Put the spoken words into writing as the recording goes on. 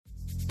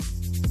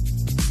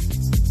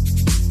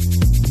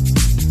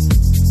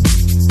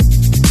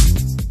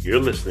You're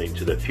listening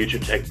to the Future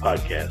Tech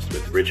Podcast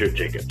with Richard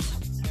Jacobs.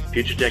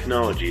 Future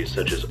technologies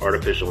such as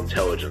artificial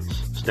intelligence,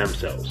 stem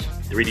cells,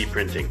 3D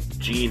printing,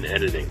 gene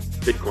editing,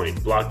 Bitcoin,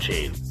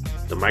 blockchain,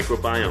 the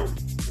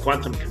microbiome,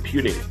 quantum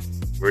computing,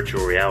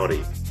 virtual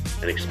reality,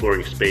 and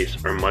exploring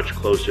space are much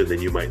closer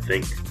than you might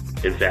think.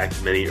 In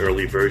fact, many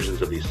early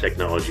versions of these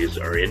technologies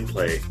are in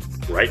play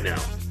right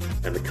now,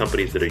 and the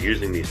companies that are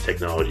using these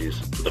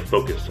technologies are the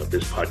focus of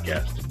this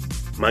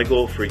podcast. My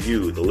goal for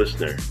you, the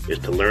listener, is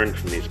to learn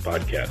from these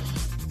podcasts.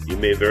 You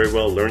may very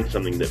well learn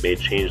something that may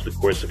change the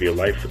course of your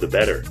life for the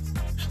better,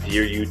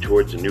 steer you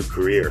towards a new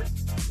career,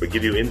 or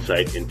give you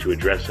insight into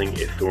addressing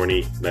a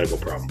thorny medical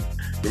problem.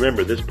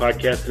 Remember, this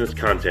podcast and its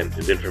content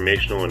is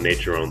informational in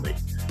nature only.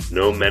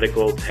 No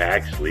medical,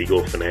 tax,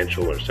 legal,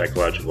 financial, or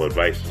psychological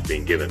advice is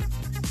being given.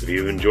 If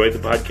you've enjoyed the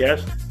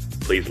podcast,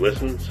 please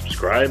listen,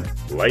 subscribe,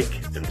 like,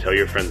 and tell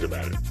your friends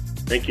about it.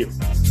 Thank you.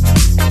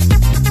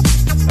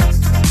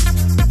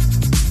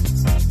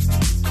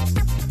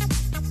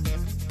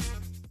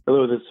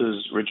 Hello, this is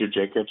Richard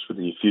Jacobs with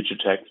the Future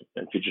Tech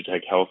and Future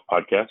Tech Health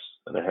podcast,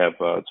 and I have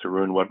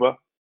Tarun Wadhwa.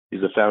 He's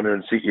the founder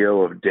and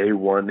CEO of Day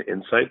One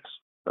Insights,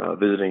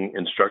 visiting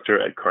instructor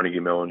at Carnegie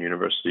Mellon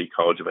University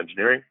College of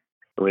Engineering.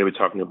 And we're going to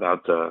be talking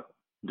about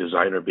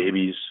designer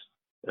babies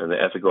and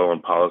the ethical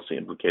and policy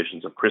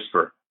implications of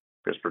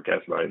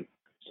CRISPR-Cas9.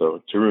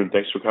 So, Tarun,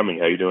 thanks for coming.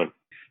 How are you doing?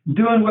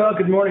 Doing well.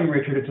 Good morning,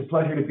 Richard. It's a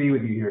pleasure to be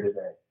with you here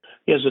today.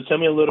 Yeah, so tell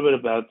me a little bit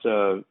about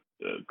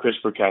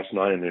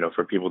CRISPR-Cas9,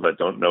 for people that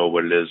don't know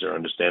what it is or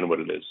understand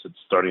what it is. It's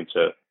starting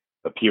to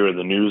appear in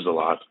the news a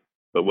lot,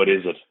 but what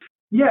is it?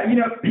 Yeah,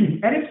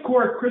 at its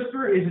core,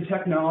 CRISPR is a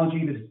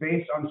technology that's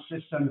based on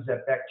systems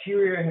that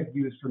bacteria have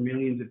used for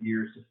millions of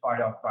years to fight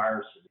off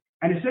viruses.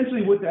 And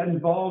essentially what that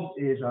involves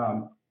is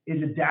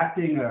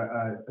adapting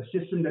a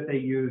system that they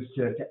use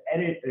to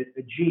edit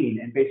a gene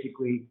and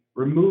basically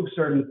remove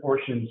certain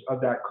portions of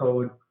that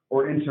code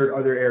or insert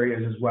other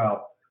areas as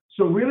well.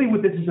 So really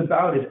what this is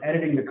about is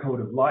editing the code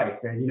of life.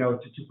 And,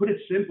 to put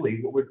it simply,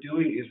 what we're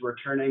doing is we're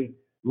turning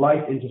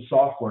life into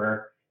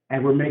software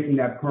and we're making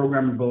that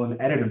programmable and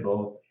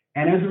editable.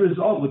 And as a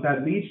result, what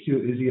that leads to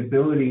is the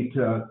ability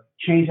to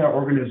change how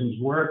organisms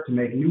work, to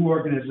make new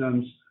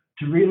organisms,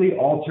 to really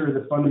alter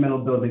the fundamental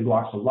building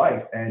blocks of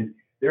life. And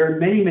there are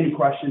many, many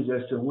questions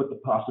as to what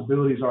the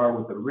possibilities are,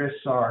 what the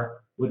risks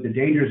are, what the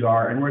dangers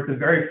are, and we're at the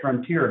very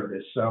frontier of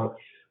this. So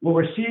what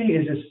we're seeing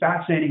is this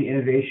fascinating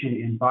innovation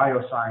in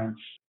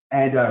bioscience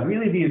and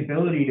really the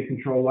ability to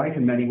control life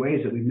in many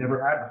ways that we've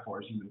never had before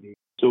as human beings.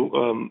 So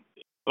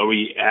are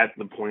we at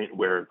the point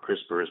where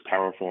CRISPR is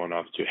powerful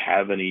enough to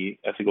have any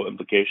ethical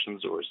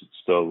implications, or is it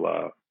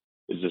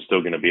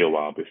still going to be a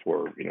while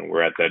before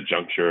we're at that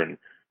juncture and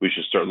we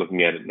should start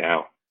looking at it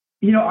now?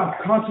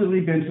 I've constantly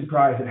been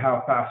surprised at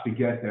how fast we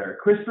get there.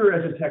 CRISPR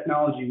as a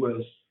technology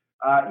was,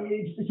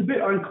 it's a bit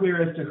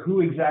unclear as to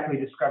who exactly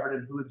discovered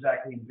it, who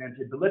exactly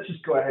invented, but let's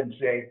just go ahead and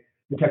say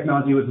the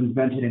technology was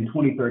invented in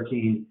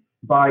 2013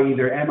 by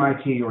either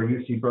MIT or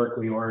UC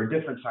Berkeley or a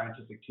different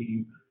scientific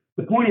team.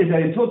 The point is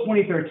that until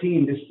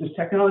 2013, this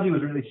technology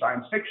was really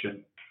science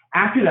fiction.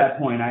 After that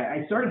point,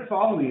 I started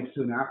following it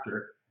soon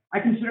after.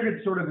 I considered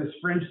it sort of this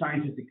fringe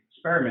scientific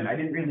experiment. I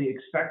didn't really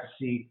expect to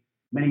see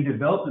many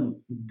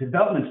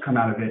developments come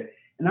out of it.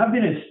 And I've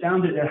been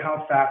astounded at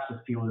how fast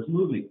the field is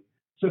moving.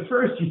 So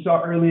first, you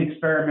saw early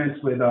experiments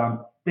with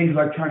things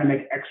like trying to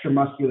make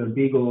extramuscular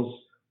beagles,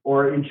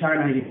 or in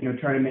China,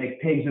 trying to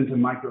make pigs into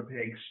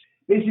micropigs.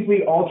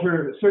 Basically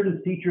alter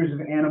certain features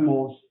of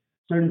animals,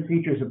 certain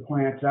features of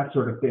plants, that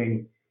sort of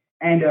thing.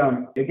 And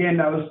again,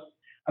 that was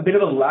a bit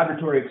of a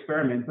laboratory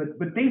experiment,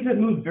 but things have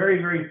moved very,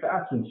 very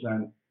fast since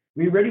then.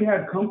 We already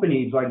have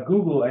companies like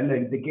Google and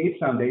the Gates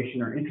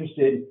Foundation are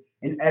interested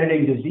in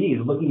editing disease,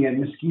 looking at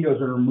mosquitoes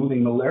and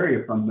removing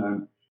malaria from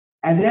them.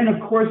 And then,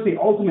 of course, the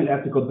ultimate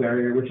ethical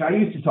barrier, which I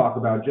used to talk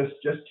about just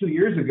 2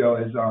 years ago,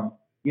 is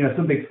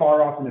something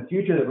far off in the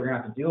future that we're going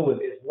to have to deal with,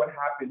 is what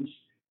happens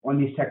when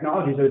these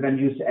technologies are then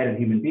used to edit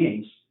human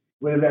beings,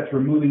 whether that's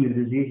removing the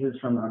diseases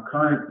from a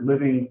current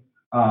living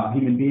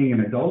human being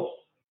and adults,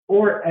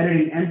 or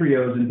editing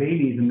embryos and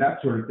babies and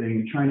that sort of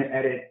thing, trying to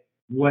edit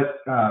what,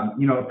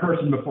 a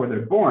person before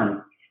they're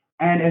born.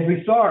 And as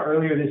we saw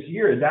earlier this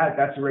year,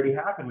 that's already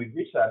happened. We've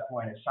reached that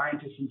point. As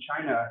scientists in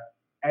China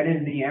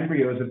edited the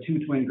embryos of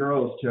 2 twin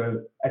girls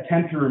to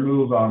attempt to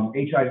remove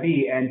HIV,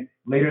 and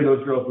later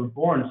those girls were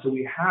born. So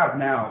we have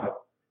now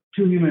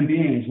 2 human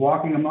beings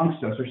walking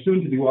amongst us, or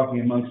soon to be walking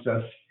amongst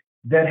us,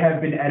 that have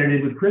been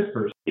edited with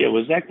CRISPR. Yeah,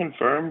 was that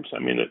confirmed? I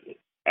mean,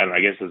 and I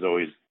guess there's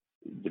always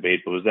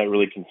debate, but was that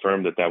really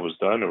confirmed that was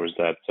done, or was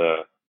that,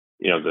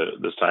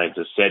 the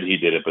scientist said he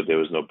did it, but there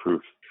was no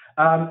proof?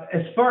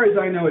 As far as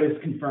I know, it is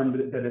confirmed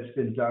that it's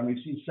been done.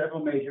 We've seen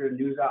several major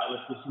news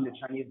outlets. We've seen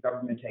the Chinese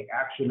government take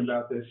action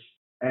about this,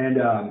 and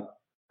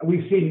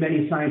we've seen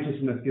many scientists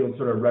in the field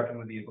sort of reckon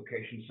with the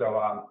implications. So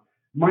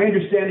my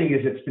understanding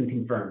is it's been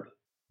confirmed.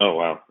 Oh,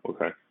 wow.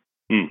 Okay.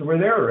 So we're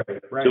there already,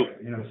 right?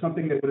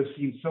 Something that would have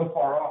seemed so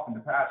far off in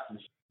the past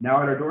is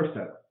now at our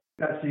doorstep.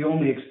 That's the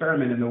only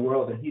experiment in the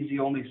world, and he's the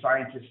only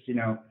scientist,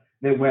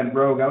 that went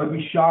rogue. I would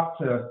be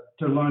shocked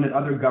to learn that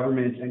other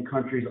governments and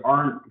countries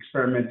aren't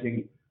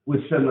experimenting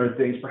with similar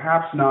things,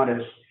 perhaps not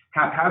as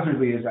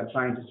haphazardly as that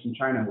scientist in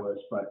China was,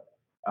 but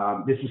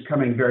this is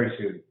coming very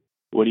soon.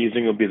 What do you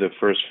think will be the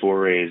first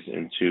forays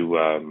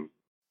into,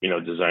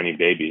 designing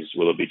babies?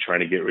 Will it be trying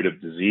to get rid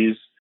of disease,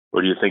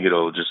 or do you think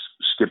it'll just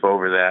skip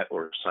over that,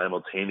 or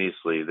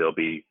simultaneously there'll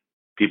be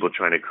people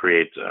trying to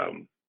create,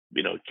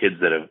 kids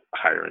that have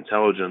higher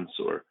intelligence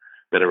or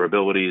better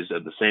abilities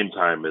at the same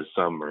time as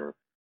some are,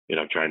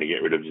 trying to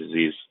get rid of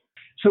disease?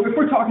 So if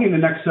we're talking in the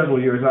next several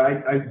years,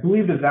 I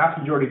believe the vast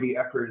majority of the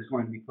effort is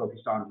going to be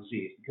focused on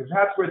disease, because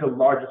that's where the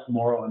largest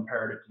moral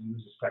imperative to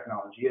use this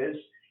technology is.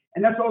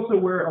 And that's also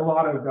where a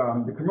lot of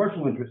the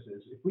commercial interest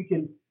is. If we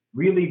can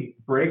really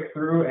break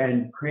through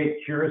and create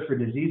cures for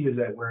diseases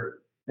that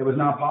was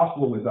not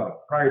possible with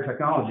prior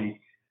technology,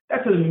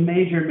 that's a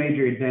major,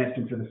 major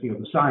advancement for the field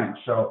of science.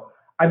 So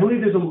I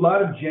believe there's a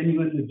lot of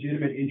genuine,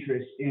 legitimate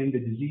interest in the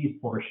disease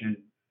portion,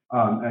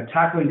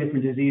 tackling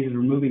different diseases,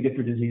 removing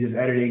different diseases,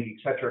 editing,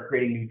 et cetera,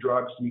 creating new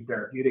drugs, new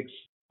therapeutics,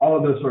 all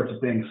of those sorts of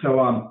things.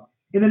 So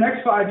in the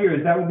next 5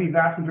 years, that will be the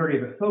vast majority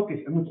of the focus.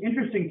 And what's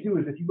interesting too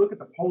is if you look at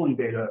the polling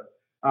data,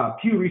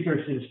 Pew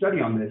Research did a study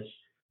on this.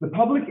 The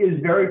public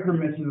is very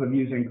permissive of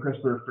using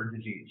CRISPR for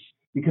disease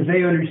because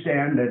they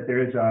understand that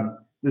there's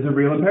a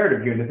real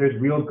imperative here, that there's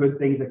real good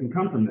things that can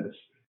come from this.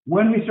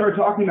 When we start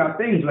talking about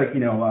things like,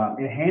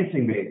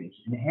 enhancing babies,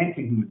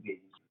 enhancing human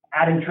beings,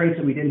 adding traits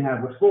that we didn't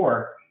have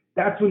before,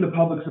 that's when the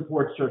public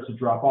support starts to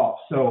drop off.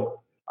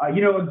 So,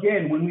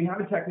 again, when we have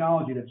a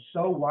technology that's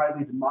so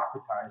widely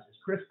democratized as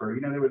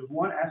CRISPR, there was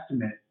one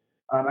estimate,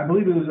 I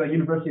believe it was the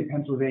University of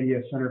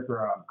Pennsylvania Center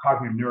for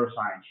Cognitive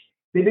Neuroscience.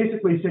 They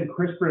basically said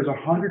CRISPR is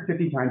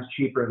 150 times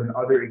cheaper than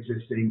other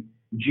existing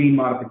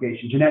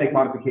genetic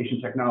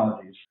modification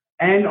technologies.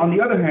 And on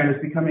the other hand,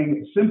 it's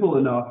becoming simple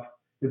enough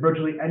that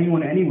virtually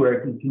anyone anywhere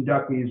can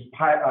conduct these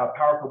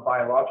powerful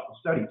biological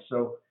studies.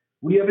 So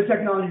when you have a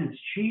technology that's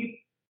cheap,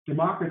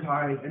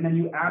 democratized, and then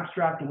you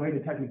abstract away the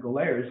technical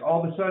layers,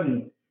 all of a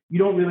sudden, you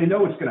don't really know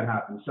what's going to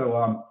happen.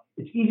 So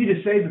it's easy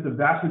to say that the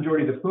vast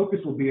majority of the focus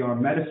will be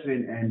on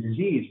medicine and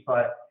disease,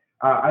 but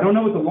I don't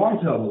know what the long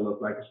tail will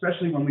look like,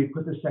 especially when we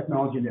put this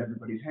technology into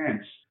everybody's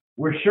hands.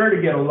 We're sure to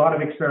get a lot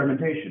of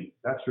experimentation,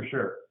 that's for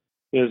sure.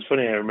 Yeah, it's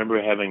funny. I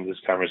remember having this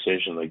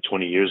conversation like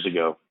 20 years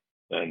ago,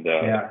 and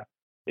I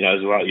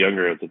was a lot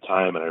younger at the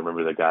time, and I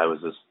remember the guy was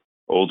this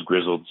old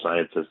grizzled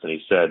scientist, and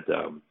he said,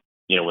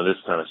 when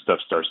this kind of stuff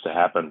starts to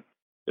happen,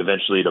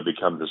 eventually it'll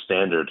become the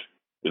standard.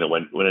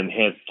 When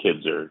enhanced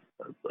kids are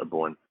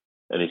born,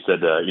 and he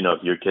said,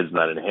 if your kid's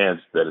not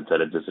enhanced, then it's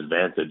at a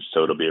disadvantage,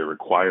 so it'll be a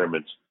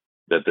requirement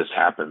that this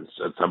happens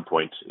at some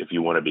point if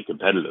you want to be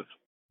competitive.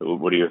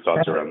 What are your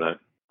thoughts around that?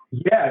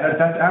 Yeah,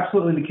 that's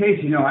absolutely the case.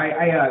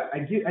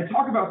 I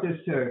talk about this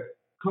to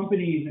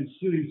companies and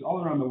students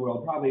all around the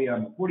world, probably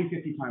 40,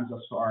 50 times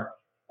thus far.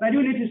 And I do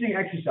an interesting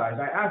exercise.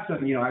 I ask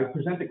them, I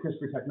present the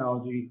CRISPR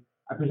technology,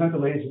 I present the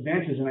latest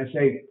advances, and I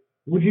say,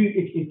 would you,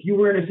 if you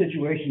were in a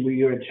situation where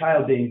you had a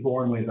child being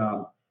born with,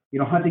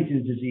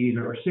 Huntington's disease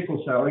or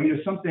sickle cell, or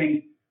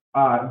something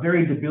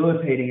very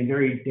debilitating and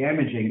very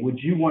damaging, would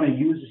you want to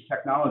use this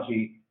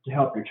technology to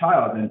help your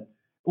child? And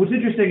what's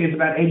interesting is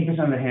about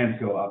 80% of the hands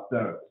go up.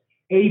 The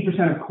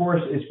 80%, of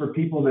course, is for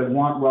people that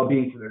want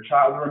well-being for their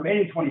child. The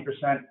remaining 20%,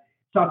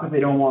 it's not that they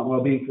don't want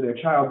well-being for their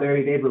child.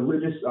 They have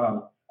religious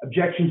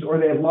objections, or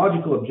they have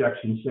logical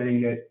objections,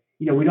 saying that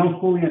we don't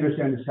fully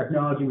understand this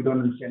technology, we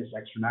don't understand its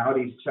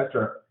externalities,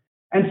 etc.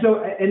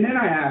 And then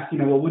I asked,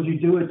 would you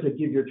do it to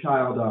give your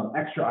child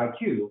extra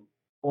IQ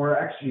or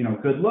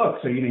good looks?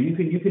 So you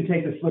can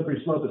take the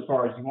slippery slope as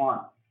far as you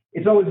want.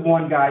 It's always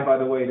one guy, by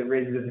the way, that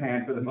raises his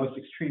hand for the most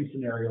extreme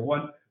scenario.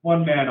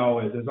 One man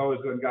always. There's always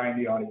one guy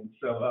in the audience.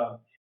 So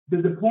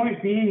the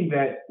point being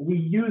that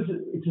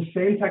it's the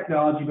same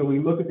technology, but we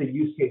look at the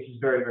use cases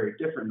very, very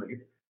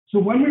differently. So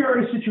when we are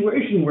in a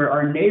situation where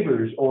our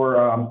neighbors,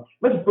 or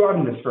let's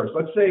broaden this first.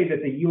 Let's say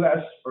that the U.S.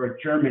 or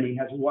Germany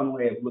has one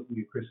way of looking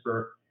at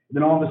CRISPR.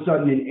 Then all of a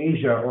sudden in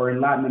Asia or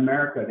in Latin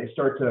America, they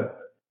start to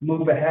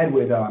move ahead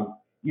with,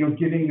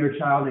 giving their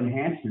child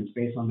enhancements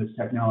based on this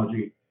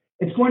technology.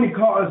 It's going to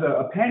cause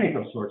a panic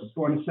of sorts. It's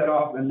going to set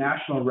off a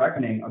national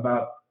reckoning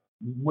about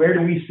where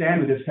do we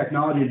stand with this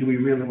technology, and do we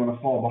really want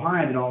to fall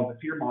behind, and all the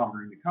fear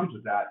mongering that comes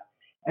with that.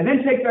 And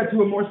then take that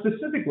to a more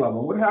specific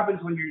level. What happens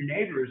when your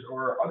neighbors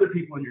or other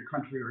people in your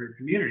country or your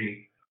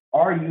community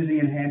are using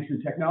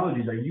enhancement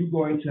technologies? Are you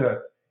going to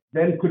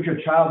then put your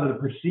child at a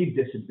perceived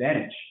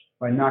disadvantage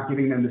by not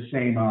giving them the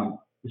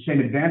same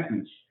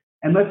advancements?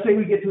 And let's say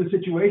we get to a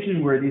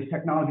situation where these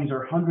technologies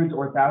are hundreds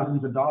or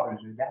thousands of dollars.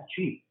 They're that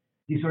cheap.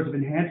 These sorts of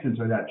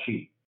enhancements are that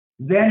cheap.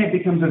 Then it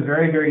becomes a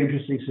very, very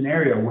interesting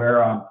scenario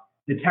where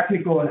the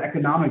technical and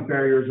economic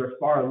barriers are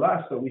far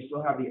less, but we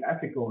still have the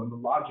ethical and the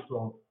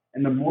logical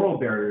and the moral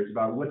barriers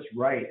about what's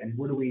right and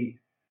what are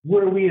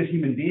we as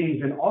human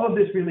beings. And all of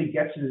this really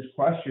gets to this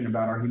question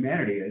about our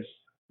humanity: is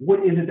what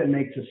is it that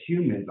makes us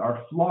humans?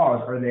 Our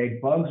flaws, are they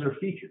bugs or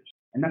features?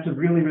 And that's a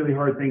really, really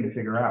hard thing to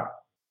figure out.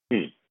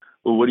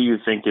 Well, what do you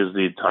think is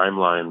the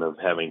timeline of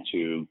having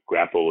to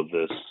grapple with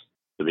this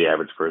for the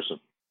average person?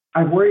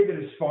 I worry that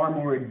it's far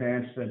more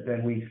advanced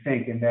than we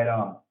think, and that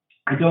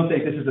I don't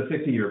think this is a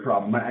 50-year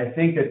problem. I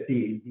think that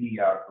the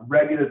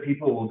regular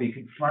people will be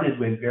confronted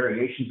with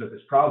variations of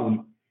this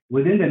problem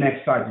within the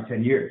next 5 to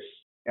 10 years.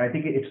 I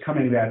think it's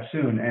coming that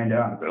soon. And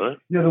Really?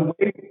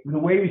 the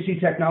way we see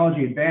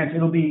technology advance,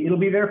 it'll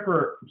be there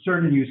for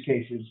certain use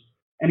cases.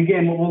 And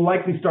again, we'll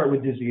likely start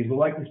with disease. We'll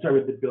likely start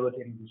with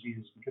debilitating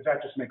diseases because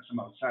that just makes the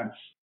most sense.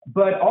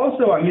 But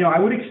also, I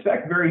would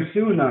expect very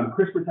soon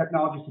CRISPR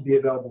technologies to be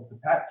available to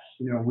pets.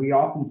 We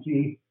often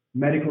see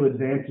medical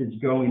advances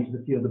go into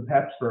the field of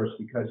pets first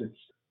because it's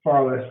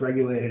far less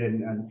regulated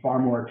and far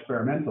more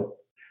experimental.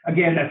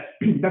 Again,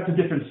 that's a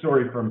different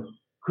story from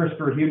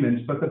CRISPR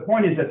humans, but the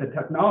point is that the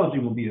technology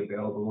will be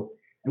available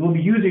and we'll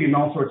be using it in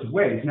all sorts of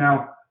ways.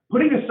 Now,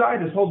 putting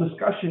aside this whole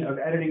discussion of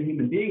editing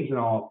human beings and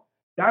all,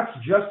 that's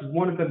just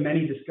one of the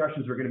many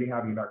discussions we're going to be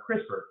having about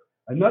CRISPR.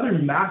 Another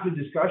massive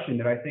discussion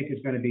that I think is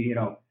going to be,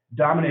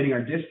 dominating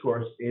our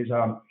discourse is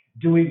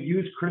do we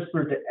use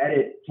CRISPR to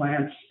edit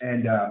plants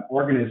and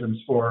organisms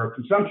for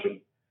consumption?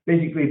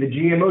 Basically, the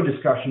GMO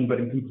discussion, but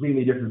in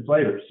completely different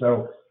flavors.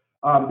 So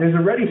there's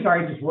already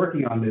scientists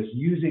working on this,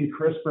 using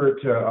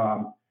CRISPR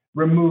to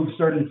remove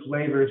certain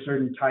flavors,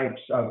 certain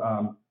types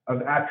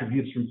of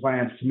attributes from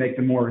plants to make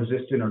them more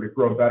resistant or to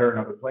grow better in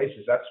other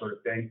places, that sort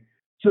of thing.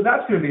 So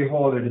that's going to be a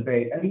whole other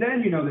debate. And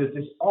then,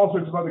 there's all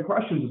sorts of other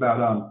questions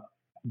about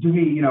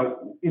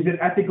is it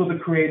ethical to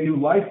create new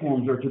life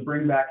forms or to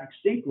bring back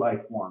extinct life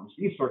forms,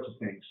 these sorts of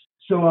things.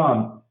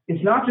 So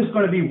it's not just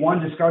going to be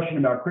one discussion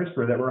about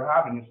CRISPR that we're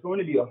having. It's going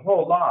to be a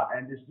whole lot.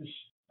 And this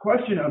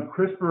question of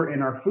CRISPR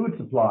in our food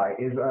supply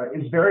is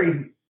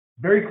very,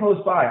 very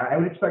close by. I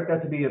would expect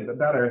that to be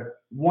about a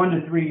 1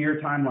 to 3 year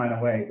timeline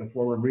away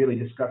before we're really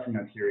discussing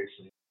that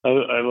seriously.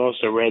 I've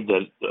also read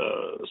that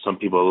some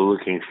people are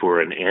looking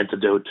for an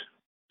antidote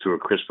to a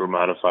CRISPR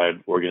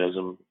modified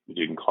organism, if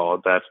you can call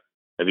it that.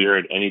 Have you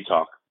heard any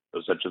talk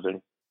of such a thing?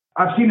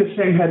 I've seen the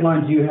same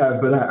headlines you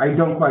have, but I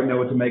don't quite know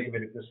what to make of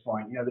it at this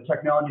point. The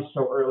technology is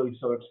so early,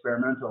 so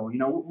experimental.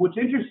 What's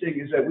interesting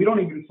is that we don't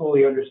even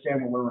fully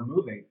understand what we're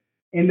removing,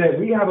 in that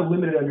we have a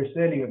limited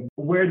understanding of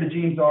where the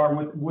genes are,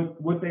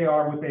 what they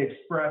are, what they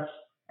express,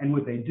 and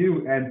what they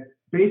do. And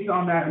based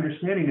on that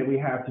understanding that we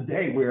have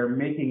today, we're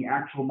making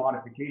actual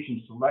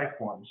modifications to life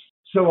forms.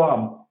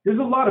 So there's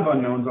a lot of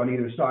unknowns on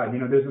either side.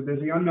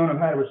 There's the unknown of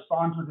how to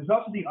respond to it. There's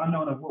also the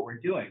unknown of what we're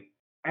doing.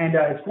 And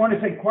it's going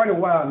to take quite a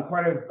while and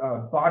quite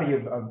a body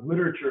of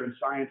literature and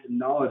science and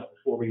knowledge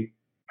before we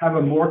have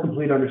a more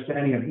complete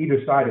understanding of either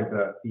side of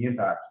the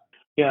impact.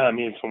 Yeah,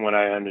 from what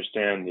I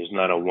understand, there's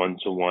not a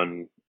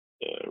one-to-one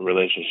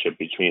relationship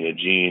between a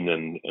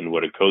gene and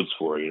what it codes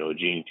for. A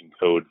gene can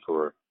code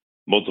for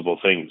multiple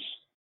things.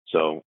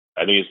 So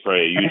I think it's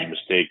probably a huge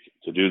mistake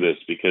to do this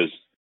because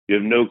you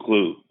have no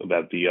clue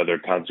about the other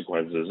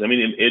consequences.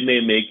 It may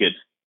make it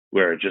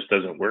where it just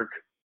doesn't work.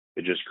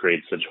 It just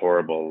creates such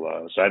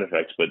horrible side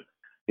effects. But,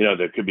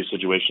 there could be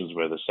situations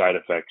where the side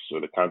effects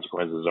or the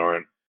consequences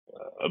aren't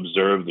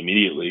observed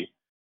immediately,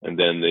 and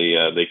then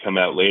they come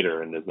out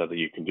later and there's nothing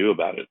you can do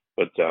about it.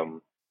 But,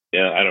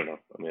 I don't know.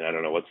 I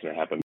don't know what's going to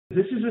happen.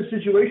 This is a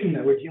situation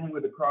that we're dealing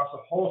with across a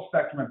whole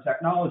spectrum of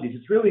technologies.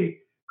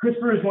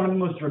 CRISPR is one of the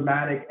most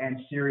dramatic and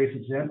serious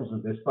examples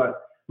of this,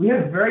 but we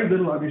have very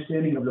little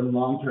understanding of the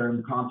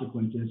long-term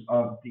consequences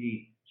of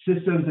the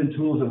systems and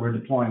tools that we're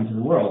deploying to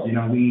the world.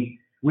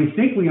 We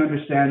think we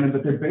understand them,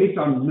 but they're based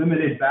on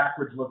limited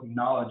backwards-looking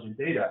knowledge and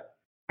data.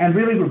 And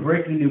really, we're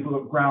breaking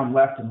new ground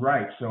left and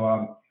right.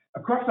 So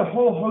across a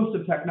whole host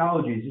of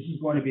technologies, this is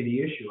going to be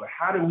the issue.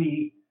 How do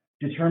we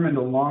determine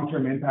the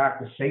long-term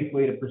impact, the safe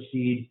way to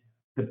proceed,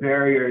 the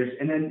barriers?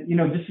 And then,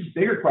 this is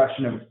bigger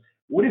question of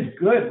what is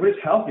good, what is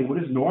healthy,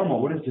 what is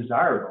normal, what is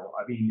desirable?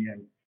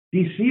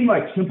 These seem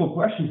like simple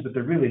questions, but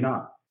they're really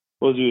not.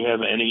 Well, do you have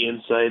any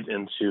insight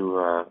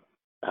into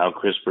how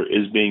CRISPR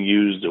is being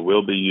used or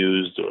will be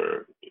used,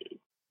 or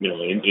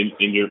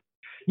in your?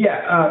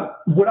 Yeah,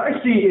 what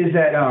I see is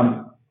that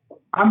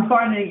I'm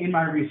finding in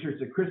my research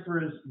that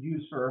CRISPR is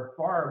used for a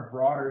far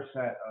broader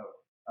set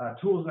of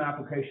tools and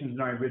applications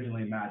than I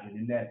originally imagined.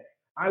 In that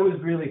I was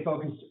really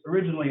focused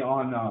originally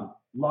on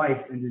life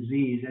and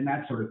disease and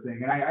that sort of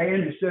thing, and I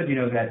understood,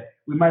 that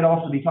we might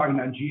also be talking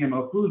about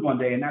GMO food one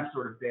day and that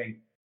sort of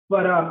thing.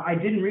 But I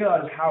didn't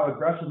realize how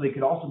aggressively it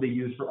could also be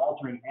used for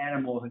altering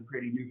animals and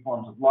creating new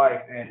forms of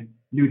life and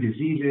new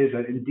diseases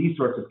and these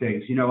sorts of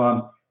things.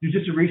 There's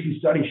just a recent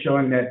study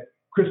showing that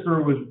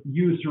CRISPR was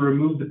used to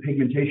remove the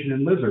pigmentation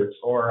in lizards,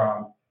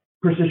 or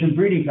precision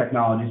breeding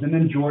technologies. And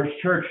then George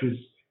Church has,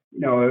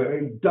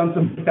 done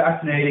some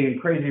fascinating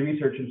and crazy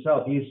research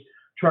himself. He's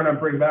trying to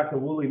bring back the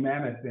woolly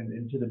mammoth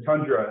into the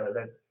tundra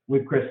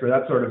with CRISPR,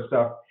 that sort of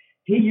stuff.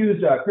 He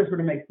used CRISPR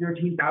to make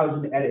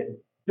 13,000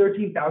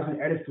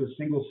 edits to a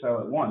single cell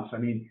at once.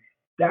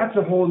 That's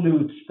a whole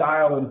new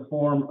style and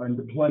form and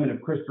deployment of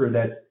CRISPR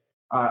that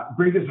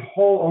brings us a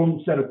whole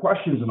own set of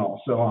questions and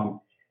all.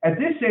 So at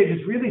this stage,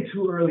 it's really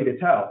too early to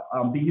tell.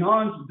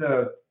 Beyond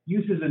the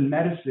uses in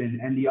medicine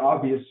and the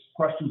obvious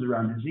questions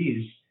around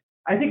disease,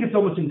 I think it's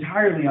almost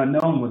entirely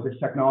unknown what this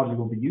technology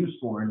will be used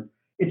for. And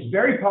it's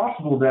very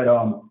possible that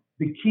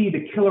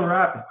the killer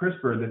app of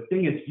CRISPR, the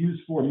thing it's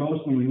used for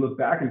most when we look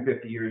back in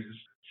 50 years, is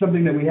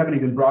something that we haven't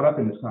even brought up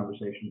in this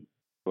conversation.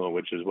 Well,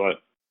 which is what?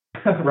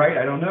 Right?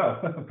 I don't know.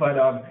 But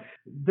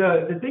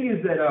the thing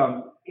is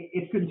that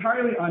it's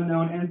entirely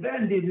unknown. And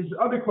then there's this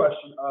other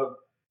question of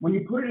when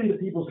you put it into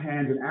people's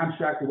hands and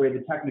abstract away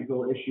the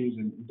technical issues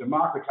and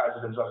democratize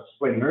it, as I was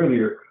explaining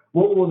earlier,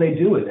 what will they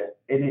do with it?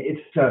 And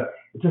it's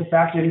a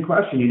fascinating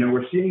question. You know,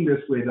 we're seeing this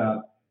with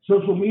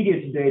social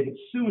media today, but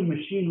soon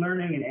machine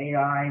learning and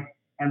AI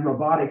and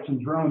robotics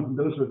and drones and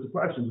those sorts of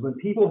questions. When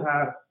people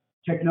have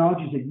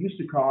technologies that used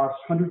to cost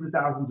hundreds of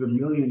thousands or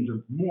millions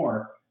or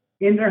more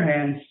in their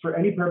hands for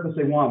any purpose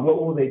they want,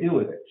 what will they do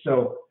with it?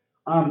 So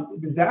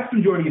the vast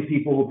majority of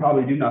people will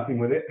probably do nothing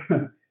with it.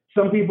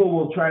 Some people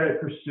will try to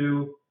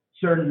pursue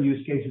certain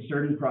use cases,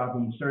 certain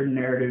problems, certain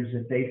narratives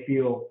that they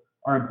feel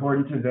are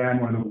important to them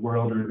or the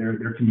world or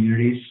their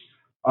communities,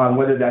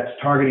 whether that's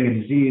targeting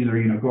a disease or,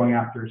 you know, going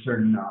after a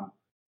certain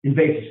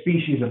invasive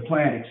species of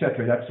plant, et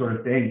cetera, that sort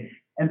of thing.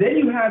 And then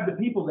you have the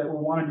people that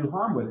will want to do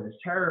harm with this,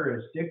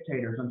 terrorists,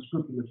 dictators,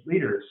 unscrupulous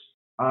leaders,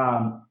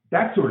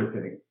 that sort of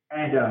thing.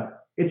 And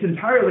it's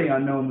entirely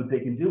unknown what they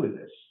can do with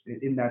this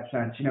in that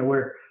sense. You know,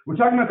 we're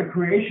talking about the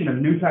creation of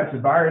new types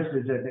of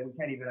viruses that we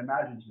can't even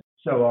imagine today.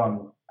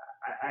 So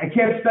I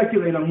can't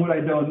speculate on what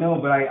I don't know,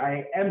 but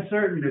I am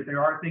certain that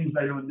there are things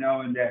I don't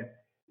know, and that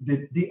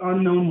the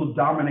unknown will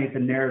dominate the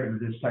narrative of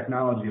this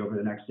technology over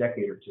the next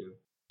decade or two.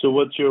 So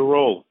what's your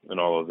role in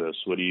all of this?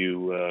 What do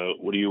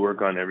you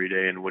work on every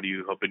day, and what are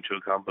you hoping to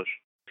accomplish?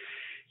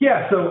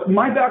 Yeah, so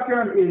my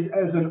background is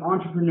as an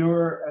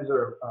entrepreneur, as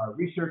a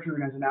researcher,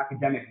 and as an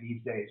academic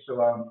these days.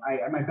 So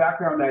my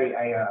background,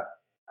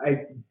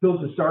 I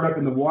built a startup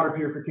in the water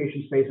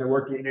purification space. I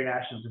worked in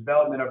international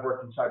development. I've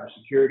worked in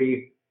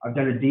cybersecurity. I've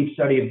done a deep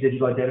study of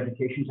digital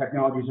identification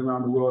technologies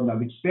around the world, and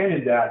I've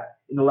expanded that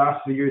in the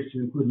last few years to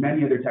include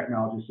many other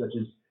technologies such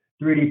as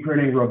 3D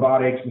printing,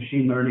 robotics,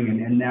 machine learning,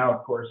 and now,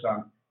 of course,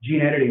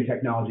 gene editing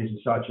technologies and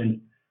such. And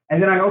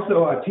then I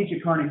also teach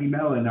at Carnegie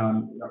Mellon.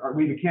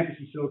 We have a campus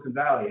in Silicon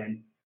Valley.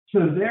 And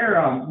so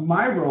there,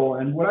 my role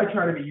and what I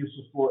try to be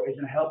useful for is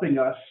in helping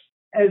us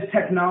as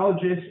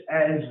technologists,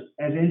 as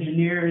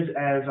engineers,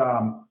 as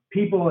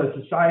people, as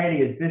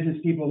society, as business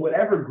people,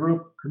 whatever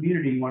group,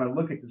 community you want to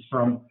look at this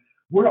from,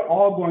 we're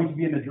all going to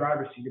be in the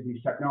driver's seat of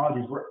these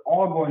technologies. We're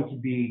all going to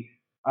be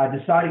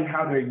deciding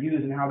how they're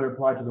used and how they're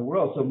applied to the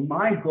world. So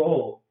my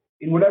goal,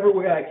 in whatever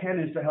way I can,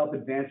 is to help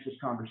advance this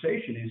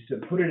conversation, is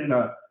to put it in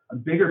a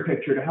bigger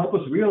picture, to help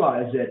us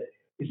realize that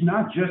it's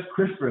not just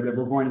CRISPR that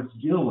we're going to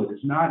deal with.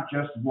 It's not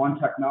just one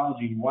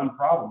technology, one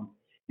problem.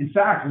 In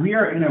fact, we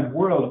are in a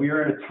world, we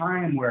are in a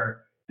time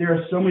where there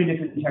are so many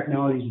different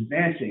technologies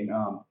advancing,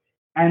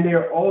 and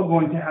they're all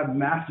going to have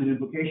massive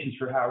implications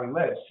for how we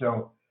live.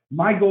 So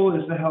my goal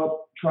is to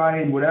help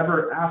try in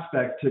whatever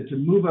aspect to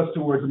move us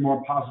towards a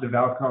more positive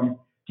outcome,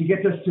 to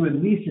get us to at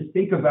least to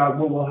think about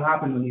what will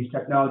happen when these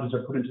technologies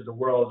are put into the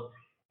world,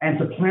 and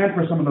to plan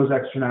for some of those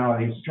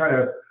externalities, to try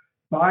to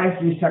bias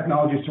these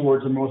technologies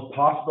towards the most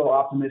possible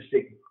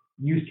optimistic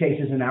use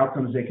cases and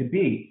outcomes they could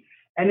be.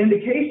 And in the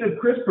case of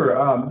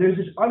CRISPR, there's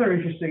this other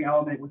interesting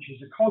element, which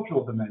is a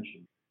cultural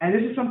dimension. And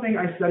this is something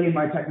I study in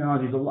my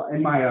technologies a lot,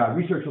 in my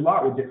research a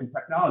lot with different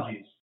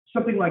technologies.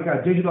 Something like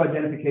digital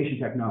identification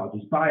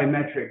technologies,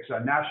 biometrics,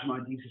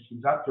 national ID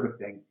systems, that sort of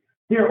thing.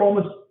 They're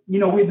almost, we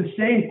have the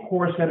same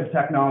core set of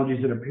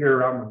technologies that appear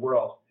around the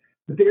world,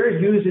 but they are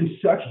used in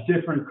such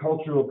different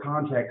cultural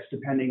contexts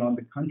depending on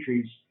the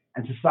countries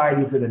and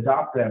societies that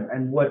adopt them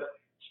and what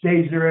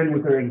stage they're in,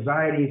 what their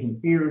anxieties and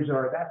fears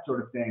are, that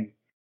sort of thing.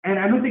 And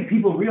I don't think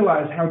people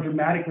realize how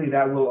dramatically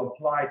that will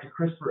apply to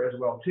CRISPR as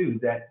well, too,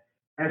 that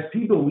as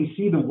people, we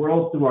see the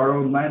world through our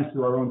own lens,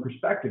 through our own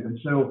perspective. And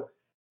so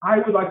I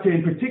would like to,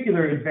 in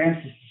particular, advance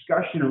this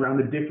discussion around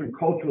the different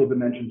cultural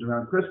dimensions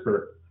around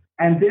CRISPR.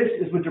 And this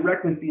is what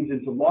directly feeds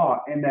into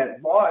law, and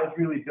that law is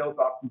really built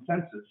off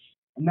consensus.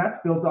 And that's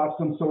built off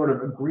some sort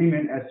of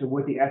agreement as to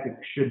what the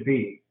ethics should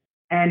be.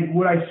 And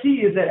what I see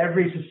is that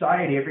every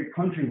society, every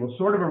country will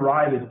sort of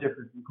arrive at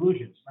different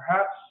conclusions.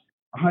 Perhaps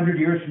 100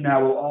 years from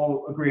now, we'll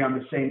all agree on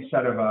the same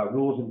set of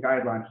rules and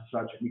guidelines and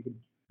such, and we can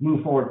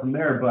move forward from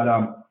there. But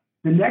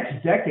the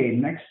next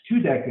decade, next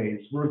 2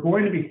 decades, we're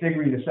going to be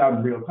figuring this out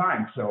in real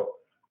time. So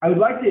I would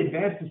like to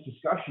advance this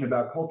discussion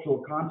about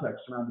cultural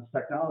context around this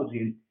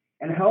technology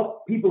and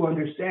help people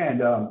understand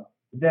that,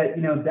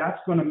 that's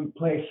going to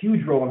play a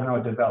huge role in how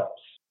it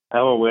develops.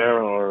 How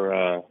aware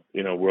are,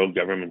 world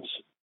governments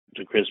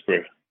to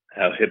CRISPR?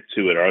 How hip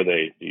to it are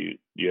they? Do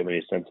you have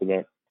any sense of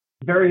that?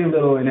 Very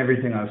little in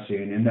everything I've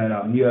seen. And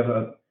that you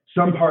have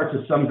some parts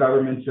of some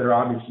governments that are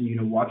obviously,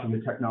 watching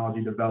the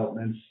technology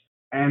developments,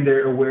 and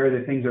they're aware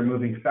that things are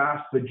moving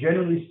fast. But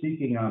generally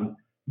speaking,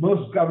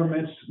 most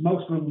governments,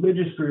 most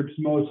religious groups,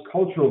 most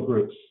cultural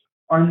groups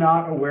are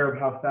not aware of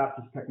how fast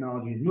this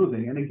technology is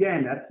moving. And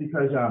again, that's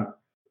because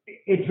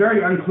it's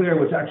very unclear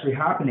what's actually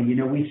happening.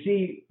 We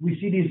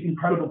see these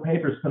incredible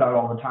papers put out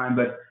all the time,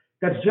 but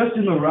that's just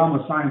in the realm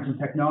of science and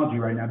technology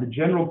right now. The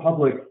general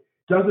public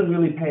doesn't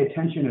really pay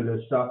attention to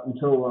this stuff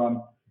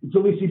until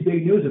we see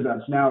big news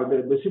events. Now,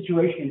 the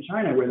situation in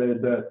China where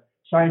the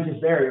scientists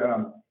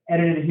there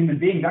edited a human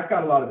being, that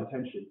got a lot of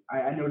attention.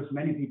 I noticed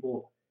many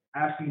people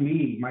asking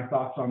me my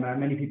thoughts on that,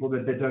 many people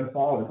that don't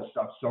follow this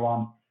stuff.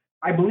 So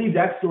I believe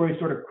that story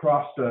sort of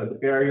crossed the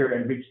barrier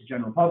and reached the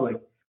general public.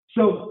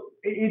 So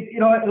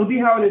it'll be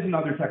how it is in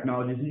other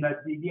technologies, in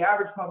that the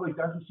average public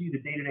doesn't see the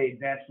day-to-day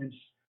advancements.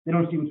 They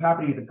don't see what's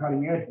happening at the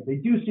cutting edge, but they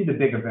do see the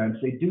big events.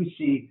 They do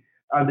see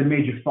the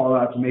major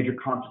fallouts and major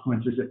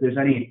consequences. If there's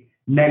any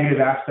negative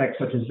aspects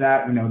such as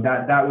that,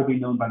 that will be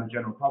known by the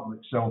general public.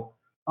 So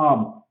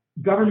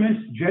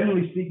governments,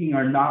 generally speaking,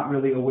 are not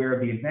really aware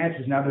of the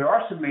advances. Now, there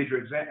are some major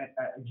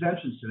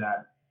exemptions to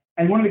that.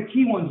 And one of the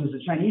key ones is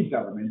the Chinese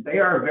government. They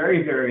are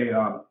very, very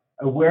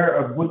aware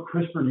of what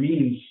CRISPR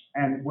means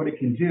and what it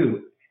can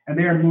do. And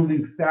they are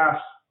moving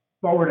fast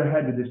forward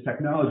ahead with this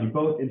technology,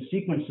 both in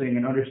sequencing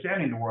and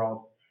understanding the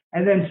world,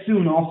 and then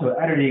soon also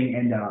editing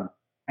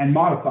and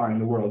modifying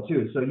the world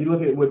too. So you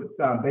look at what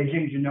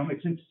Beijing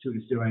Genomics Institute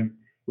is doing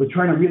with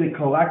trying to really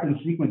collect and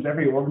sequence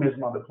every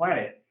organism on the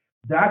planet.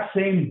 That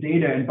same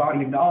data and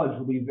body of knowledge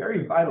will be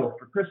very vital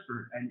for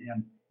CRISPR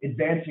and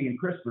advancing in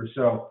CRISPR.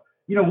 So,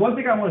 one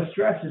thing I want to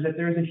stress is that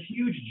there's a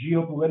huge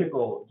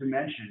geopolitical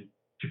dimension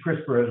to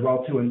CRISPR as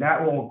well too, and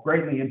that will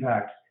greatly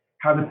impact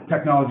how the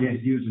technology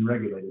is used and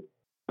regulated.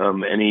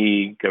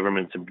 Any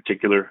governments in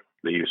particular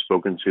that you've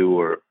spoken to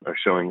or are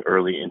showing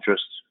early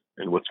interest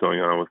in what's going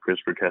on with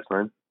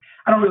CRISPR-Cas9?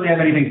 I don't really have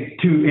anything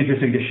too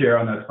interesting to share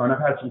on that front. I've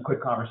had some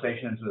quick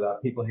conversations with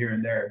people here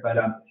and there, but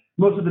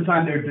most of the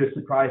time they're just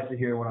surprised to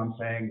hear what I'm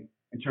saying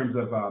in terms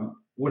of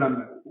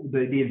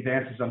the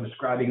advances I'm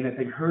describing, and that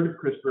they've heard of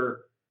CRISPR,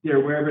 they're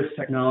aware of its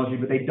technology,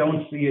 but they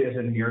don't see it as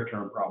a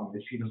near-term problem. They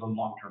see it as a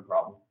long-term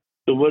problem.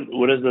 So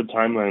what does the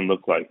timeline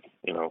look like,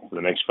 for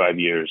the next 5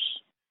 years?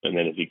 And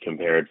then if you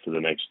compare it for the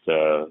next,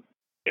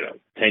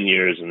 10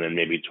 years and then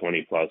maybe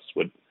 20 plus,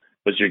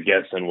 what's your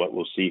guess on what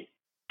we'll see?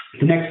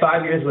 The next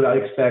 5 years, what I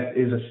expect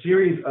is a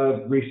series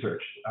of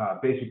research,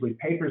 basically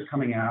papers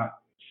coming out,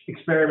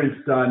 experiments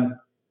done,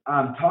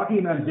 talking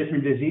about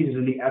different diseases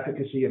and the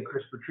efficacy of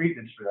CRISPR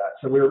treatments for that.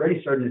 So we're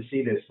already starting to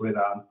see this with,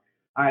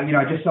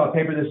 I just saw a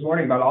paper this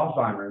morning about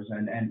Alzheimer's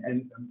and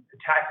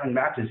tackling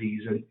that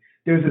disease. And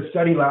there was a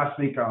study last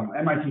week,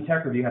 MIT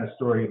Tech Review had a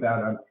story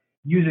about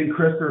using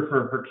CRISPR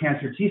for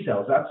cancer T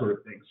cells, that sort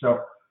of thing. So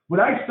what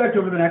I expect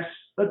over the next,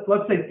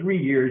 let's say 3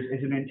 years,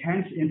 is an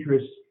intense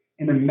interest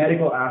in the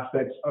medical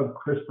aspects of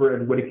CRISPR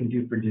and what it can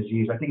do for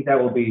disease. I think that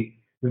will be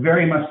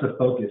very much the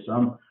focus.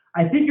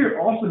 I think you're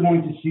also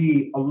going to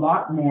see a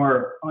lot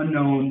more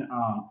unknown,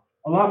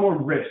 a lot more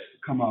risks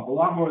come up, a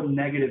lot more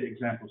negative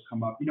examples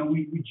come up.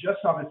 We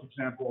just saw this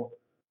example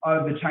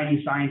of the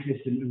Chinese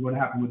scientists and what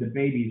happened with the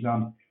babies.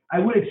 I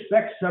would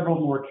expect several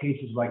more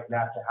cases like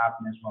that to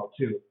happen as well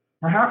too.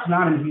 Perhaps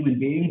not in human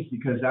beings,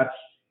 because that's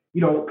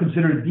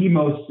considered the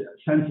most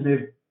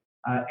sensitive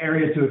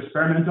area to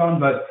experiment on.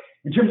 But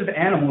in terms of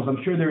animals,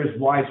 I'm sure there is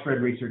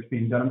widespread research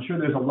being done. I'm sure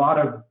there's a lot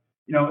of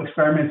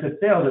experiments that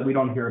fail that we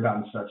don't hear about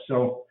and such.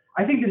 So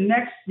I think the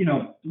next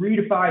 3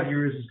 to 5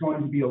 years is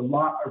going to be a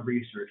lot of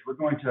research. We're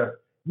going to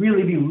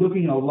really be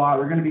looking a lot.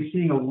 We're going to be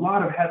seeing a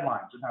lot of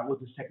headlines about what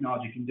this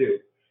technology can do.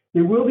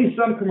 There will be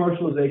some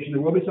commercialization.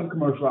 There will be some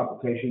commercial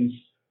applications.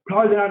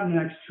 Probably not in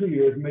the next 2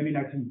 years, maybe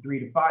next in 3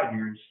 to 5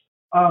 years.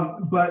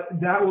 But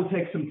that will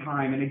take some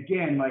time. And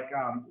again,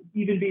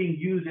 even being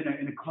used in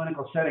a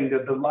clinical setting,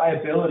 the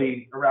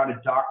liability around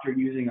a doctor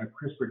using a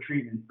CRISPR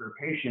treatment for a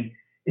patient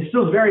is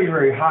still very,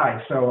 very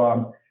high.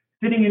 So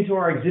fitting into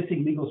our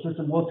existing legal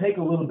system will take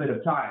a little bit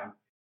of time.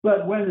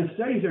 But when the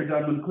studies are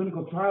done, when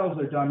clinical trials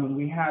are done, when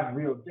we have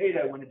real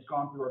data, when it's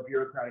gone through our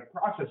bureaucratic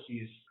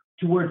processes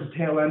towards the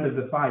tail end of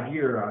the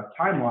 5-year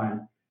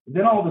timeline,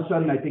 then all of a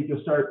sudden I think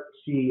you'll start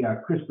to see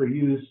CRISPR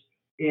used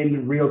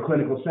in real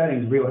clinical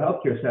settings, real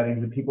healthcare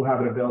settings, and people have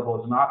it available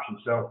as an option.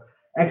 So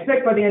I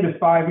expect by the end of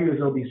 5 years,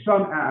 there'll be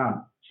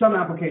some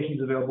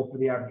applications available for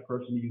the average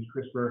person to use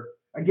CRISPR.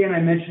 Again,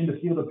 I mentioned the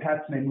field of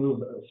pets may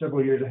move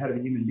several years ahead of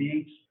the human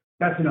beings.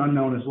 That's an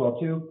unknown as well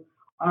too.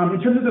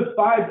 In terms of the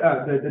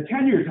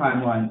 10-year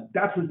timeline,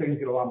 that's when things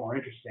get a lot more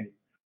interesting.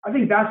 I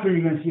think that's where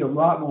you're going to see a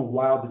lot more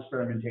wild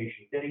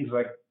experimentation. Things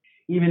like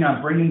even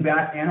bringing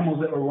back animals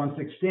that were once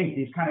extinct,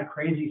 these kind of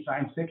crazy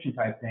science fiction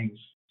type things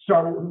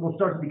will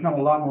start to become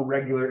a lot more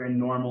regular and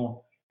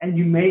normal. And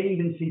you may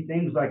even see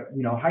things like,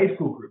 high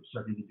school groups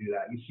starting to do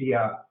that. You see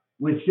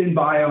with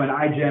SynBio and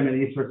iGEM and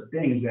these sorts of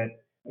things, that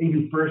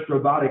even FIRST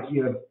Robotics,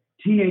 you have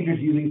teenagers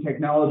using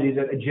technologies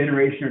that a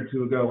generation or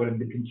two ago would have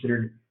been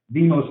considered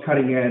the most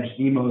cutting edge,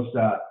 the most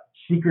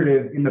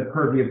secretive in the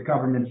purview of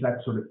governments, that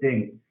sort of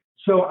thing.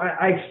 So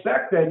I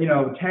expect that,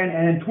 10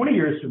 and 20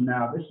 years from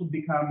now, this will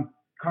become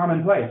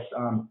commonplace.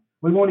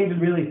 We won't even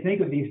really think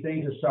of these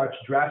things as such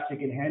drastic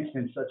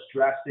enhancements, such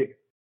drastic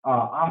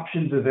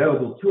options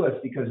available to us,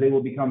 because they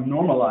will become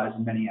normalized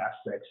in many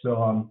aspects.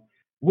 So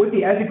What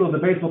the ethical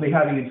debates we'll be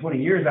having in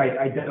 20 years,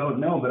 I don't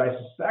know, but I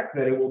suspect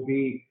that it will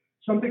be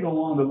something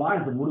along the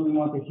lines of what do we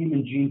want the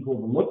human gene pool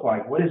to look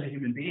like? What is a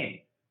human being?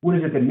 What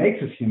is it that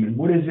makes us human?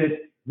 What is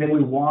it that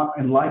we want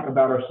and like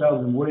about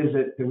ourselves? And what is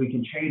it that we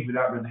can change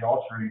without really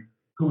altering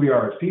who we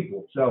are as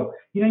people? So,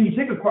 you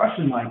take a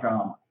question like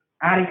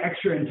adding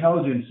extra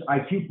intelligence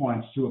IQ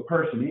points to a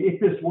person. If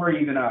this were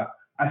even a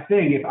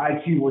thing, if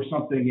IQ were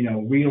something,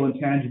 real and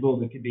tangible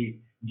that could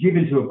be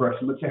given to a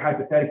person, let's say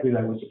hypothetically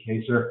that was the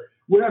case, or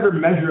whatever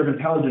measure of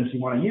intelligence you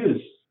want to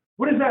use,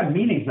 what does that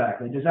mean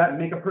exactly? Does that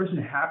make a person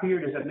happier?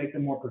 Does that make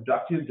them more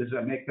productive? Does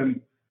that make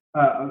them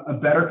a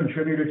better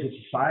contributor to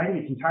society?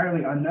 It's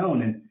entirely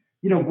unknown. And,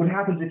 what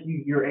happens if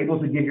you're able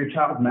to give your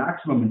child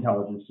maximum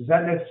intelligence? Does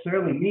that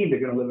necessarily mean they're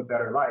going to live a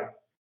better life?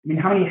 I mean,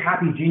 how many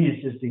happy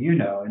geniuses do you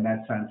know in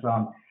that sense?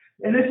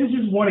 And this is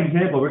just one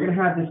example. We're going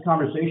to have this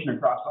conversation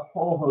across a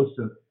whole host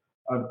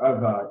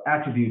of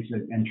attributes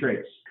and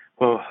traits.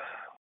 Well,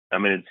 I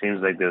mean, it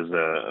seems like there's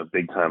a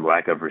big time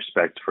lack of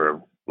respect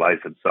for life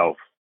itself.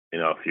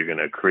 If you're going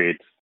to if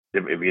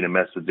you're going to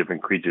mess with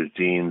different creatures'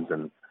 genes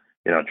and,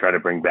 try to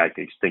bring back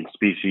extinct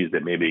species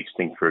that may be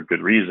extinct for a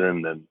good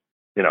reason, then,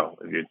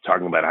 if you're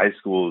talking about high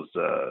schools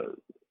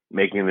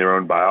making their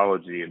own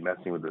biology and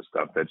messing with this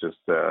stuff, that just,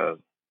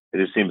 it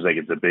just seems like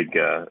it's a big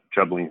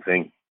troubling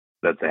thing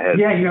that's ahead.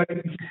 Yeah,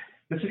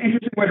 it's an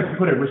interesting way to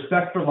put it,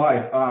 respect for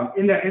life.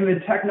 In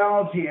the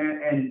technology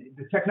and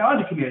the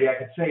technology community, I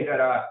could say that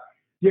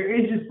there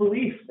is this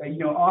belief that,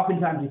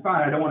 oftentimes you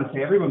find, I don't want to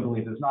say everyone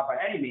believes this, not by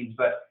any means,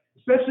 but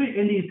especially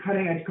in these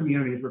cutting edge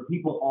communities where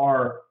people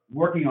are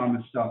working on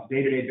this stuff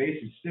day-to-day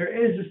basis, there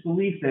is this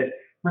belief that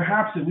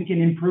perhaps that we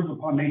can improve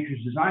upon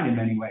nature's design in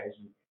many ways.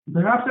 And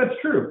perhaps that's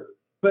true,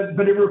 but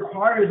it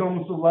requires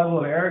almost a level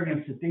of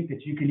arrogance to think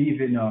that you can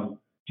even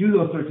do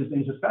those sorts of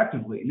things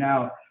effectively.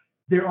 Now,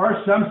 there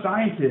are some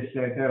scientists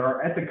that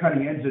are at the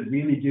cutting edge that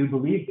really do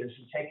believe this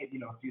and take it,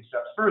 a few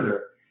steps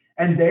further.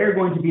 And they're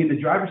going to be in the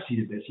driver's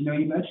seat of this.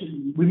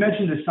 We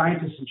mentioned the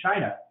scientists in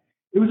China.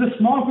 It was a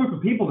small group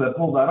of people that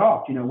pulled that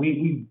off.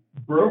 We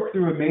broke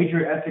through a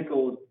major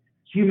ethical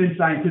human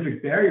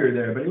scientific barrier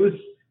there, but it was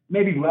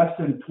maybe less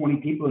than 20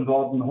 people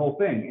involved in the whole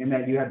thing. And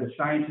that you had the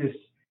scientist,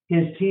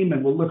 his team,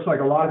 and what looks like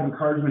a lot of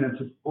encouragement and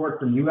support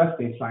from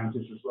US-based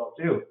scientists as well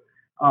too.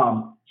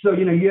 So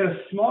you had a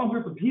small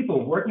group of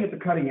people working at the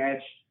cutting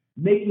edge,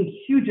 making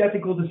huge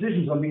ethical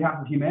decisions on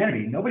behalf of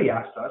humanity. Nobody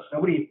asked us.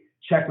 Nobody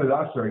checked with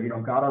us or,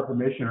 got our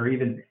permission or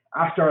even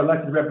asked our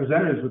elected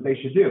representatives what they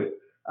should do.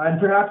 And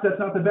perhaps that's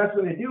not the best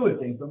way to deal with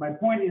things. But my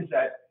point is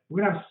that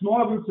we're going to have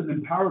small groups of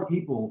empowered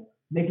people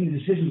making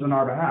decisions on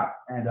our behalf.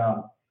 And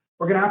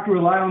we're going to have to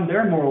rely on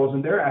their morals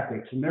and their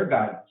ethics and their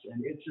guidance.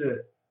 And it's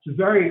a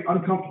very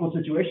uncomfortable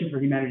situation for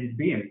humanity to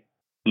be in.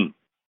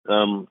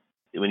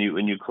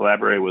 When you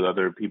collaborate with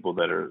other people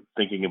that are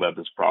thinking about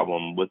this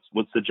problem,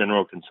 what's the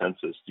general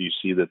consensus? Do you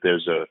see that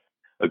there's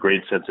a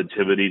great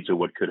sensitivity to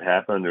what could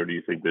happen, or do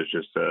you think there's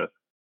just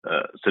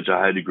such a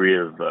high degree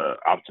of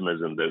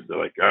optimism that they're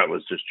like, all right,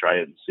 let's just try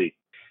it and see?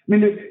 I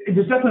mean,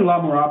 there's definitely a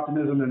lot more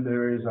optimism than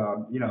there is,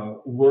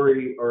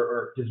 worry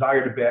or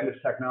desire to ban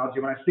this technology.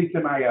 When I speak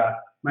to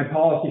my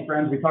policy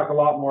friends, we talk a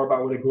lot more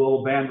about what a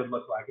global ban would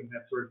look like and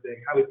that sort of thing,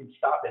 how we can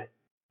stop it.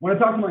 When I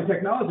talk to my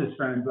technologist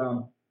friends,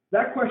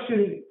 that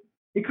question,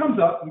 it comes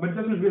up, but it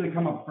doesn't really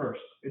come up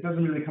first. It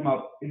doesn't really come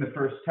up in the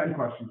first 10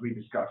 questions we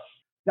discuss.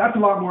 That's a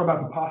lot more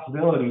about the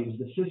possibilities,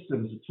 the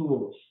systems, the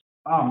tools.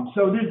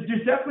 So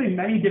there's definitely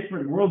many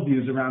different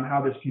worldviews around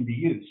how this can be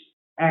used.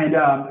 And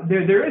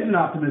there is an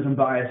optimism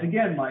bias.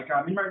 Again, like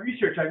in my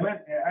research, I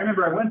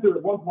remember I went through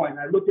at one point and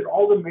I looked at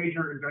all the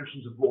major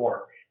inventions of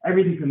war,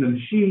 everything from the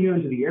machine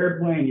gun to the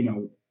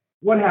airplane,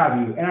 what have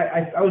you. And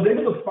I was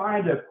able to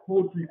find a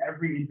quote from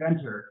every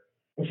inventor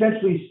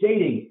essentially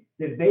stating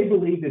that they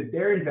believe that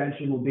their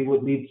invention will be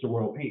what leads to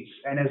world peace.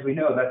 And as we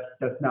know,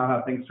 that's not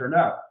how things turn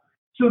out.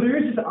 So there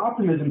is this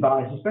optimism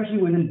bias, especially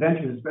with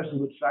inventors, especially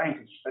with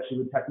scientists, especially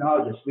with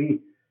technologists.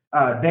 We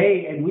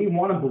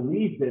want to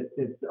believe that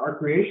our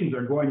creations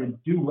are going to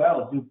do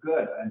well, do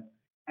good.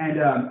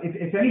 And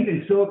if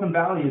anything, Silicon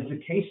Valley is a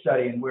case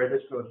study in where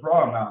this goes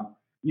wrong.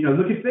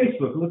 Look at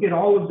Facebook, look at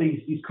all of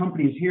these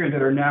companies here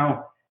that are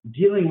now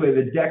dealing with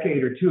a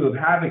decade or two of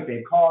havoc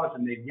they've caused,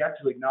 and they've yet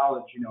to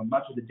acknowledge,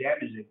 much of the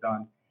damage they've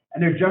done.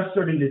 And they're just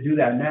starting to do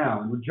that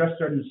now. And we're just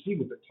starting to see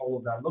what the toll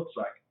of that looks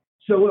like.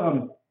 So,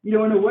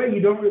 in a way,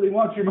 you don't really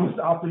want your most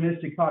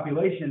optimistic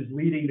populations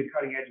leading the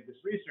cutting edge of this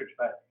research,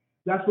 but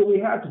that's what we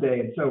have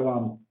today. And so,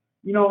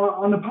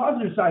 on the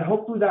positive side,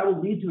 hopefully that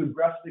will lead to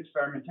aggressive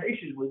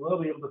experimentation. We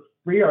will be able to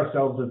free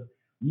ourselves of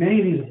many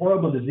of these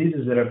horrible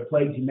diseases that have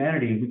plagued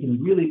humanity. We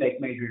can really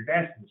make major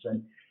advancements.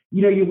 And,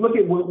 you look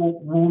at what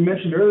we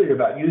mentioned earlier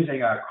about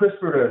using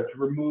CRISPR to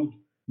remove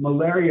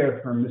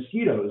malaria from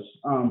mosquitoes.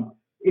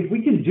 If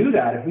we can do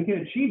that, if we can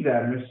achieve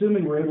that, and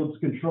assuming we're able to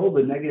control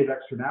the negative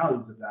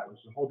externalities of that, which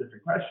is a whole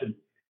different question,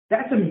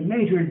 that's a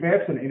major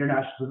advancement in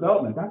international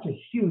development. That's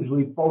a huge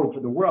leap forward for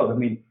the world. I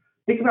mean,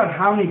 think about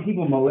how many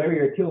people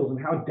malaria kills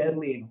and how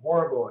deadly and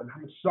horrible and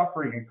how much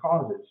suffering it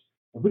causes.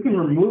 If we can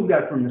remove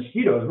that from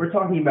mosquitoes, we're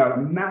talking about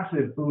a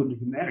massive boon to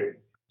humanity.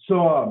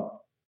 So,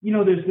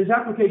 there's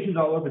applications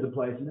all over the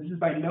place, and this is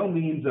by no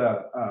means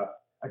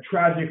a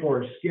tragic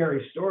or a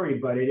scary story,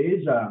 but it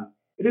is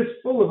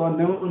full of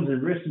unknowns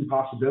and risks and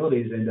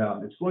possibilities, and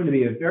it's going to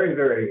be a very,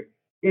 very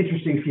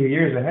interesting few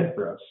years ahead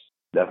for us.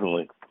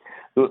 Definitely.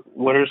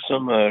 What are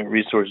some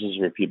resources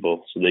for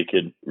people so they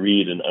could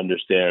read and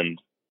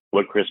understand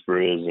what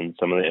CRISPR is and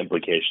some of the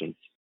implications?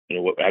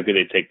 How could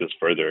they take this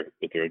further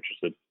if they're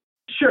interested?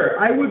 Sure.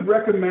 I would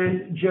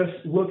recommend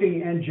just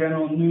looking in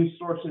general news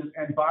sources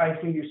and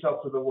biasing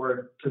yourself to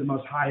the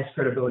most highest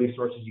credibility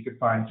sources you could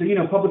find. So,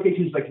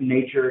 publications like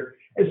Nature,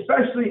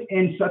 especially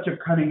in such a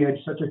cutting edge,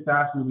 such a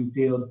fast moving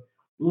field,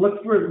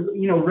 look for,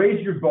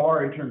 raise your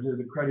bar in terms of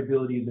the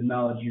credibility of the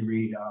knowledge you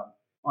read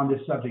on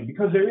this subject,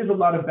 because there is a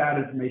lot of bad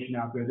information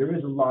out there. There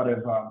is a lot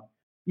of,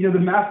 the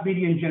mass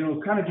media in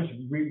general kind of just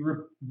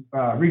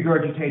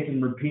regurgitates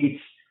and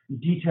repeats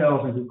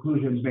details and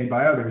conclusions made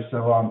by others.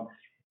 So,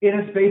 in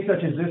a space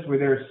such as this, where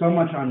there's so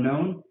much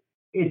unknown,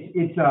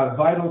 it's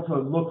vital to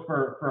look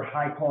for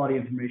high quality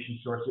information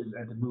sources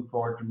and to move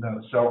forward from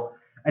those. So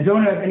I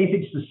don't have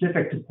anything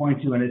specific to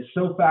point to, and it's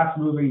so fast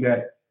moving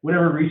that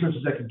whatever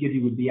resources I could give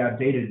you would be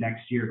outdated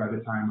next year by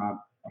the time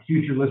a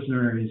future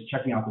listener is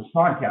checking out this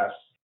podcast.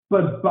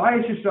 But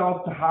bias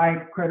yourself to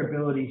high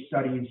credibility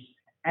studies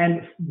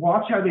and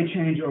watch how they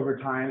change over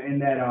time.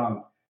 And that,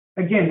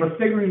 again, we're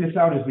figuring this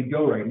out as we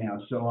go right now.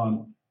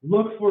 So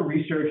look for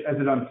research as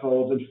it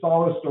unfolds and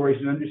follow stories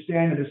and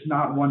understand that it's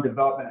not one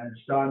development and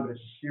it's done, but it's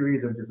a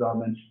series of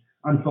developments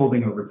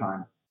unfolding over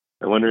time.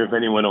 I wonder if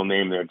anyone will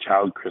name their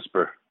child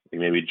CRISPR.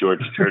 Like maybe George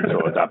Churchill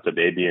will adopt a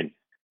baby and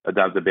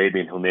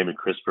he'll name it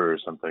CRISPR or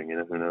something.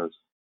 Who knows?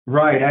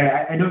 Right.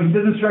 I know he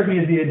doesn't strike me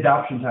as the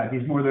adoption type.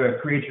 He's more the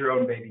create your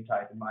own baby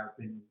type, in my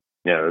opinion.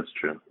 Yeah, that's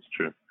true. That's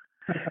true.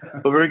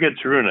 Well, very good,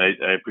 Tarun.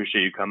 I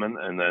appreciate you coming.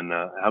 And then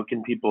how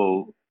can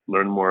people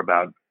learn more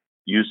about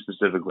you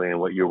specifically and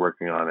what you're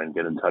working on and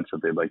get in touch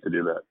if they'd like to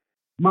do that?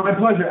 My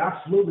pleasure.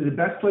 Absolutely. The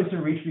best place to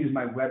reach me is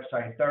my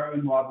website,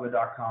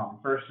 tharoonwadler.com,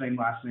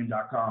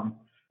 firstname.lastname.com.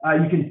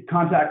 You can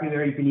contact me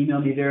there. You can email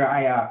me there.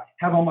 I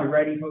have all my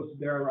writing posted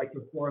there. I write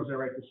for Forbes. I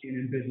write for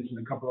CNN Business and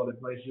a couple other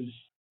places.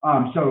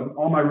 So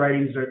all my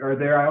writings are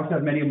there. I also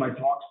have many of my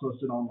talks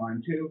posted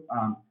online too,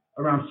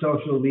 around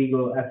social,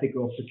 legal,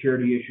 ethical,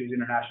 security issues,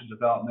 international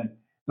development,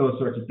 those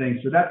sorts of things.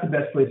 So that's the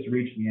best place to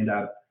reach me. And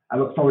I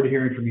look forward to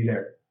hearing from you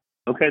there.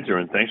 Okay,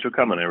 Tarun. Thanks for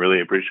coming. I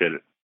really appreciate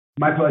it.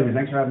 My pleasure.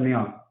 Thanks for having me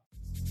on.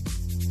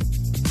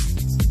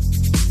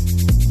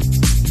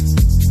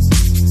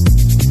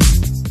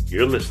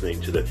 You're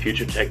listening to the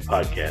Future Tech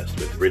Podcast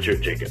with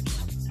Richard Jacobs.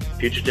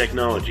 Future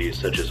technologies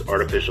such as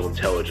artificial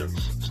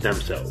intelligence, stem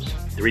cells,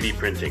 3D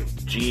printing,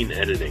 gene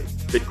editing,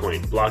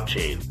 Bitcoin,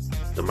 blockchain,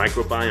 the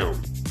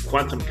microbiome,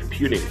 quantum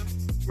computing,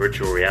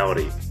 virtual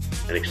reality,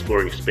 and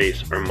exploring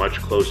space are much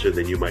closer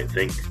than you might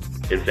think.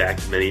 In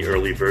fact, many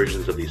early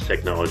versions of these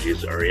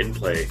technologies are in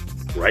play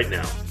right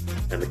now,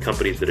 and the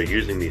companies that are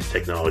using these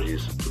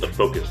technologies are the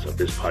focus of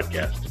this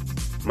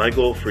podcast. My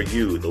goal for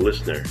you, the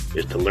listener,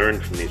 is to learn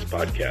from these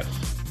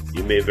podcasts.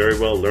 You may very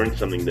well learn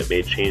something that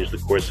may change the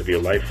course of your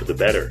life for the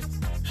better,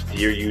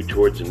 steer you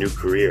towards a new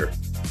career,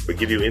 or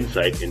give you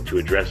insight into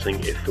addressing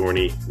a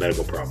thorny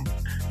medical problem.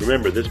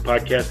 Remember, this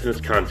podcast and its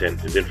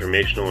content is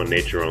informational in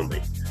nature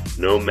only.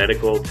 No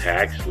medical,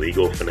 tax,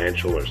 legal,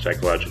 financial, or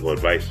psychological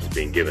advice is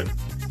being given.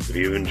 If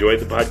you've enjoyed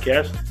the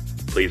podcast,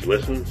 please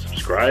listen,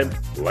 subscribe,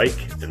 like,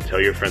 and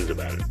tell your friends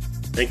about it.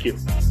 Thank you.